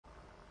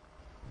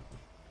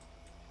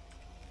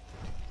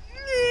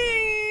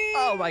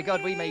Oh my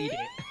god, we made it.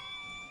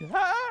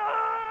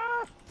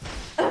 I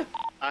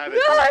have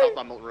it.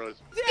 On Milton Rose.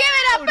 Give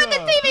it up! Put the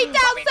TV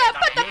down, sir!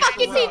 Put the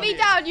fucking TV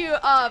down, you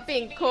are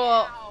being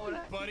caught.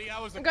 Buddy, I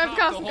was I'm going for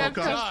cuffs, I'm going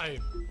for cuffs.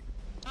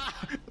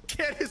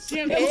 Get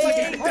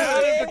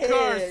out of the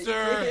car,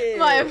 sir!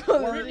 My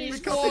apologies.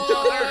 Fuck!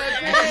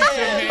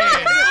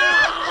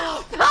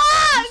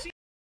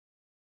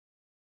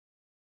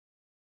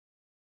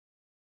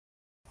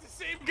 It's the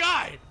same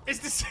guy! It's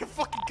the same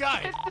fucking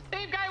guy! It's the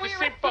same guy we The were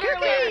same fucking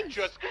guy just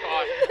just caught.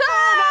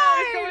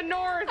 Oh, he's going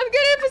north. I'm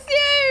gonna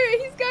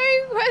pursue! He's going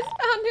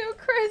westbound Hill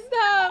Crest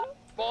now.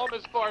 Follow him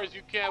as far as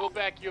you can. We'll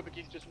back you up in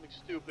case he's just something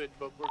stupid,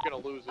 but we're gonna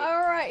lose it.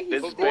 Alright,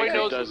 he's This going, boy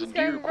he's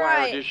going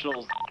right.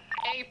 additional.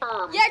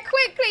 A-firm. Yeah,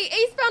 quickly!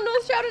 Eastbound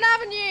North Sheldon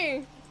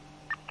Avenue!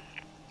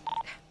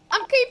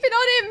 I'm keeping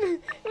on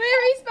him!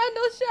 We're eastbound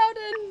North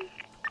Sheldon!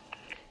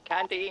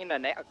 Canteen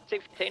and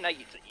activity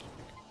 80.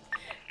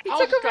 He How's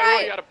took this a guy right!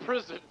 already out of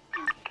prison?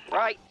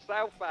 Right,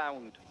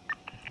 southbound.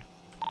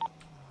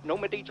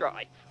 Normandy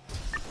Drive.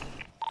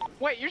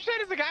 Wait, you said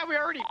it's the guy we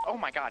already... Oh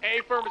my god.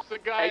 A-firm is the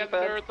guy at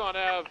A-firm. Marathon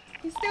Ave.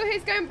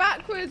 He's going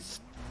backwards!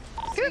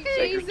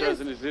 Jesus!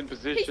 is in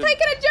position. He's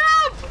taking a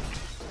jump!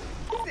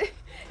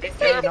 He's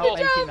taking I'm a not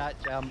making jump!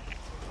 that jump.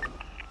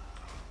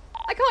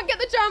 I can't get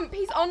the jump!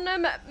 He's on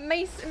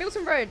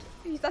Milton Road.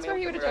 That's where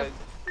he would have Milton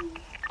jumped.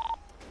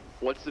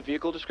 What's the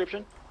vehicle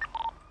description?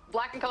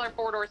 Black and color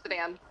 4-door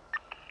sedan.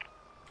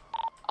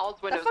 All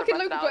its windows fucking are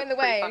busted local out. got in the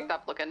It's pretty way. fucked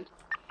up looking.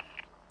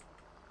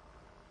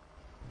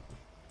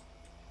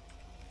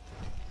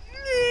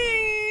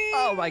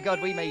 Oh my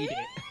god, we made it.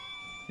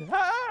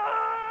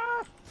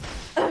 I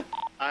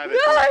have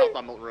it.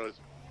 On Milton Rose.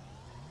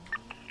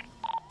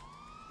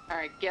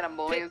 Alright, get him,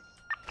 boys.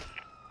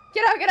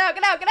 Get out, get out,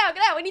 get out, get out,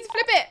 get out! We need to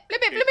flip it!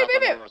 Flip it, flip it,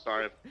 flip it!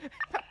 Sorry.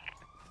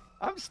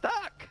 I'm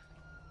stuck.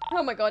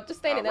 Oh my god, just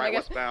staying in there, I Right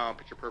guess. westbound.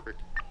 Picture perfect.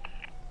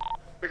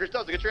 Vickers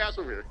does it. Get your ass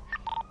over here.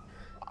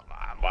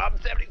 I'm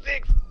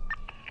 76.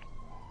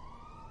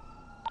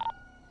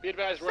 Be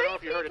advised, right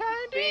off you heard it.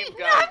 The same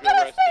guy I'm who gonna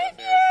arrested save him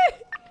there.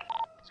 you!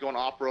 He's going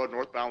off-road,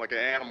 northbound like an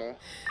animal.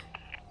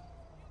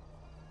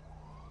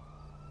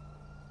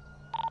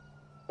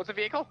 What's the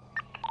vehicle?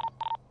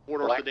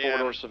 Four-door sedan.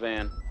 Four-door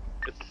sedan.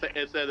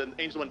 It's an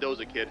Angel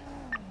Mendoza kid.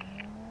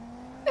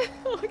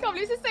 Oh, I can't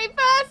believe it's the same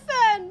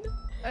person!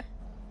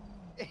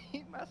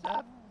 He must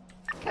have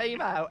came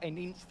out and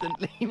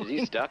instantly. Is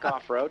he stuck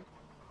off-road?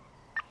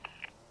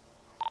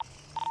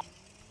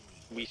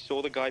 We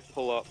saw the guy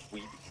pull up.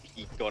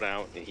 He got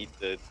out and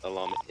the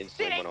alarm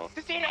instantly went off.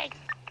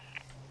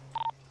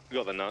 We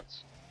got the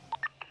nuts.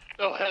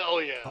 Oh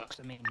hell yeah! Box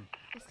him in.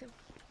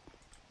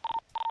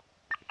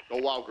 Go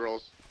wild,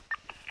 girls.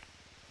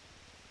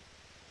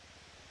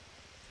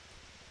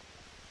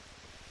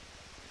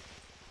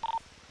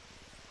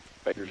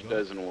 Baker's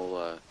dozen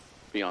will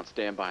be on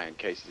standby in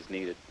case he's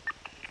needed.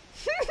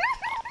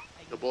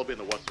 They'll both be on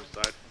the western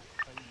side.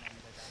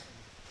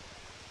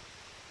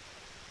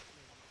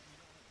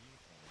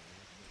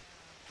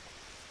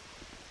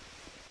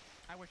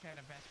 I wish I had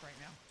a vest right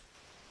now.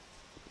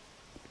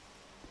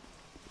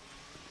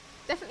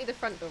 Definitely the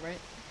front door, right?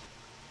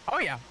 Oh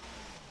yeah.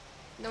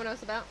 No one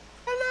else about?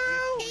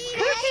 Hello!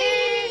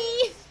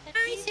 Hey!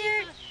 Hi,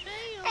 sir.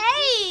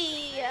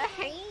 Hey!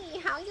 Hey,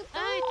 how you doing?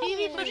 Hi,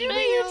 TV for Are sale.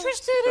 you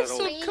interested in That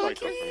some old cookies? psycho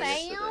from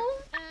yesterday. Sale?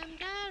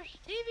 There's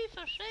TV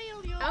for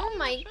sale, yo. Oh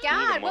my Need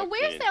god, a well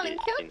we're martini selling in-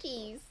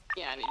 cookies.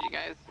 Yeah, I need you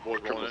guys. The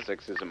boys rolling in.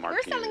 666 is a We're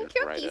martini. selling right,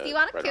 cookies. Do you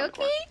want a right on the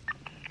cookie?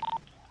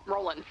 corner.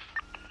 Rolling.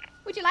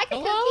 Would you like a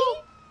Hello?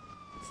 cookie?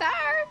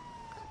 Sir?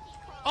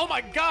 Oh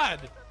my god!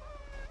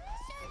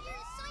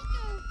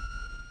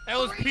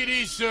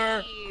 LSPD,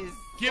 sir!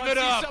 Give it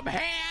up! Some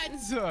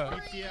hands!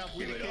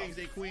 We the kings,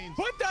 they queens.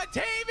 Put the TV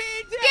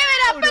down! Give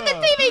it up! Put the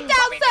TV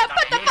down, sir!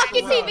 Put the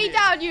fucking TV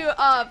down, you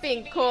are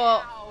being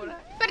caught!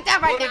 Put it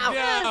down right Put it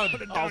now!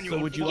 down! Also,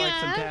 would you like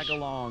some Yes.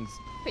 tag-alongs?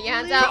 Put your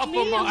hands Cuff up!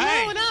 him up!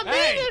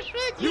 Hey!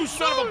 You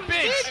son of a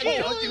bitch!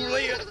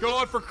 bitch! Go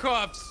on for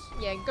cuffs!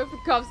 Yeah, go for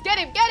cuffs. Get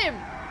him! Get him!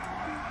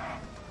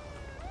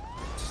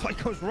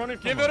 Psycho's running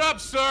from Give it up,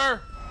 sir!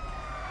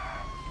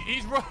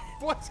 He's running.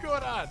 What's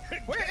going on?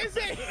 Where is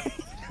he?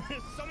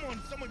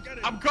 Someone get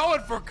it. I'm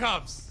going for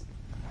cuffs!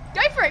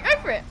 Go for it! Go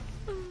for it!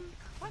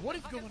 What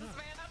is going on?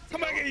 Come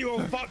back here, you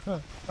old fuck.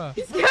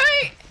 He's going!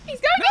 He's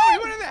going No, he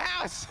in! went in the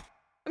house!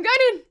 I'm going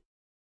in!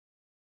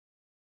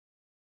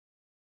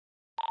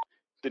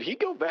 Did he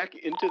go back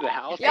into the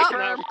house? Yup,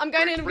 taking out- I'm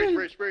going in. I'm going in.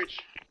 Breach.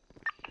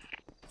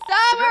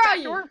 Sir, where are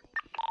you?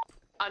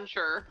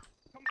 Unsure.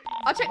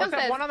 I'll check What's that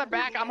downstairs. one on the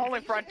back? I'm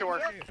holding front door.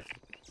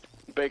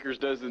 Baker's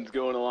dozen's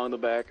going along the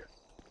back.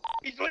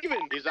 He's leaving.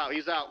 He's out.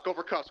 He's out. Go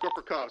for cuffs. Go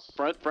for cuffs.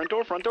 Front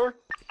door, front door.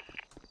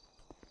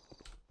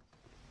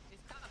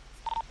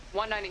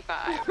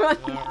 195. Run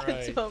All the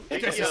right. jump.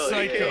 This guy's a Yo,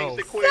 psycho.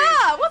 the queens.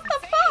 Sir, what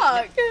the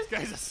fuck? This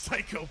guy's a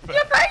psychopath.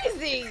 You're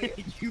crazy!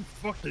 You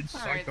fucking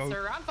Alright,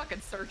 sir, I'm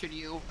fucking searching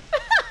you.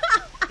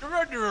 You're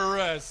under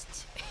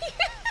arrest.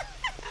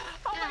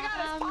 Oh my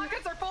god, his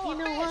pockets are full You of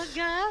know fish. what,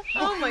 guys?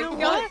 Oh my You know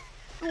god. what?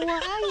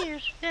 Why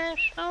is there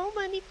so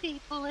many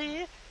people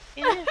here?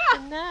 It is a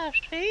nice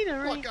Oh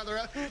scenery. my god, there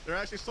are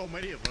actually so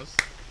many of us.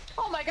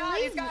 Oh my god,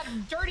 he's got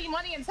dirty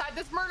money inside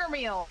this murder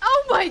meal.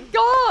 Oh my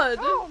god!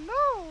 Oh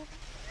no.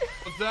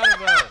 What's that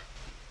about?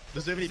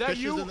 Does there have any Is that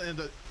fishes you? in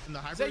the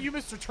hybrid? Is that you,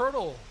 Mr.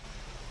 Turtle?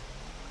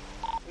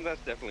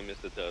 That's definitely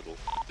Mr. Turtle.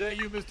 Is that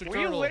you, Mr. We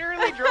Turtle?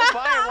 literally drove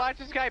by and watched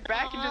this guy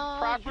back into his Oh,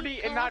 property,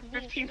 you and not told me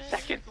 15 so.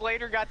 seconds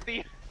later got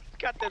the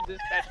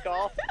dispatch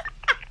call.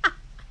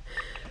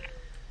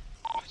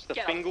 It's the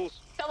Get 'em. Fingles.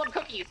 Sell him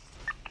cookies.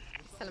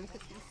 Sell him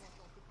cookies.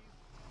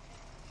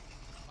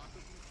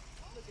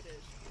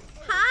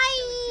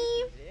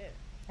 Hi!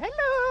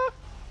 Hello.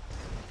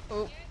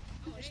 Oh.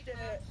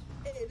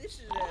 Hey, this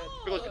is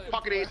Look,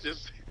 fucking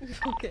aces.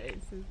 Okay.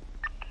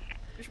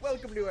 just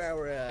welcome to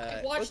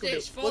our Watch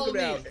this, follow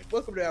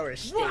welcome to our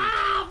estate.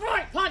 Ah,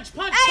 right, punch,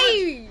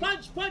 Hey!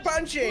 punch,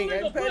 Punching,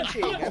 I'm Punch,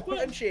 punching, punch, I'm punch.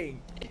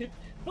 punching.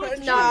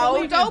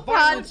 No, don't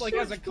punch. Like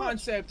as a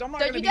concept, I'm not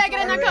Don't gonna you be dare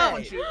get in that car.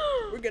 punching.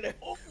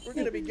 We're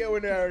gonna be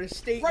going to our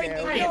estate Right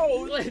now. there.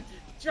 No.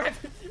 Drive.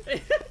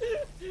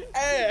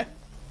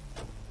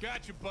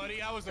 Got you,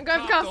 buddy. I was a I'm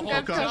going cop for the cuffs, whole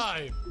I'm going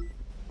time.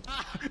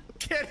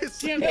 Get his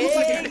Damn, Get that was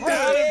like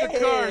out of the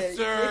car,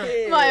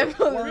 sir. My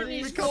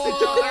apologies. We got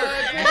each other.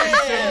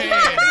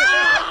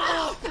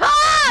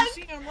 Punch! You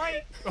see him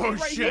right? Oh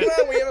right shit. Hold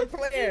on, we have a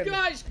plan.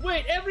 Guys,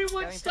 wait,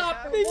 everyone Going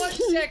stop for for 1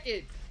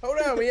 second. Hold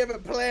on, we have a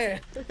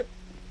plan.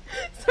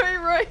 Sorry,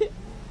 Roy.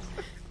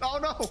 Oh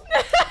no!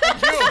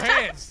 Yo,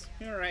 hands.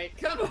 Alright,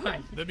 come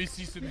on. Let me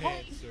see some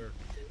hands, sir.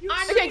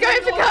 Okay,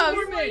 go for cuffs.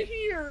 Right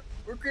here.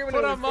 We're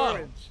criminal Put 'em up.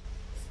 informants.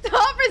 Stop I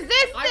will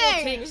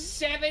take resisting!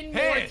 7 more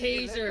Hey.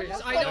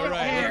 tasers. I don't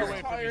Alright, care.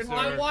 wait for me, sir. I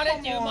want to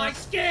do my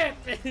skip.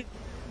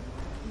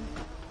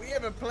 We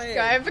have a plan.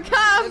 Going for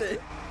cuffs!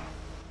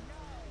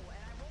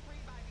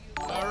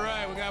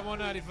 Alright, we got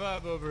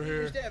 195 over We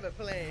here. used to have a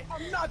plan.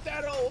 I'm not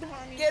that old,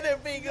 honey. Get him,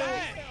 Beagle.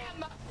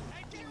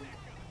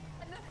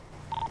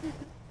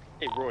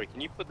 Hey, Roy, can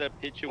you put that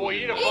picture Boy, with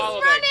you me? need to He's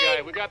follow that running.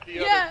 guy. We got the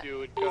Yeah. other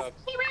two in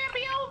cuffs. He ran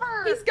me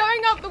over. He's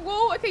going up the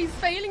wall. Okay, he's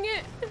failing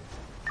it.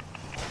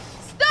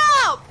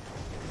 Stop!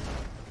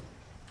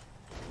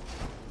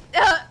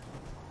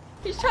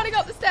 He's trying to go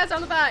up the stairs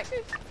on the back.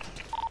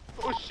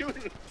 Who's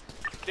shooting?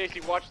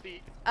 Stacy, watch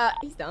the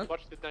He's done.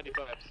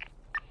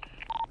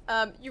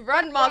 95s. You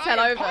run Martel What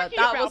are you over. talking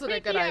That about? wasn't a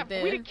good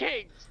BTF, We the idea.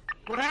 kings.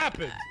 What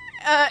happened?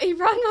 He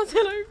ran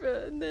Martel over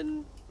and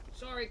then...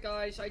 Sorry,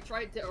 guys. I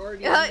tried to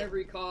argue Yeah.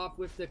 every cop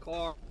with the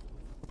car.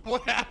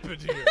 What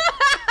happened here?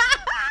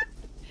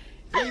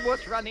 He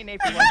was running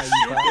everyone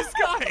over. This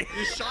guy.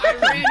 I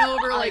ran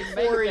over like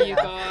I 4 of you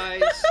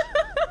guys.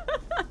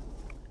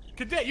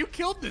 Cadet, you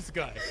killed this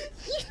guy.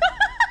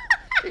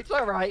 It's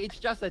alright, it's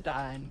just a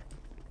dime.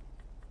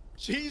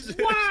 Jesus.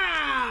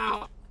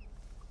 Wow!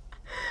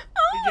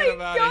 Oh Get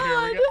him out of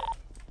here. We got...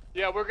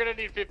 Yeah, we're gonna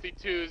need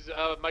 52s.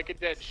 My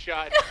cadet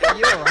shot.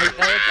 You're right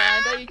there,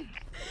 Candy.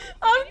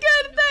 I'm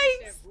good,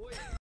 thanks!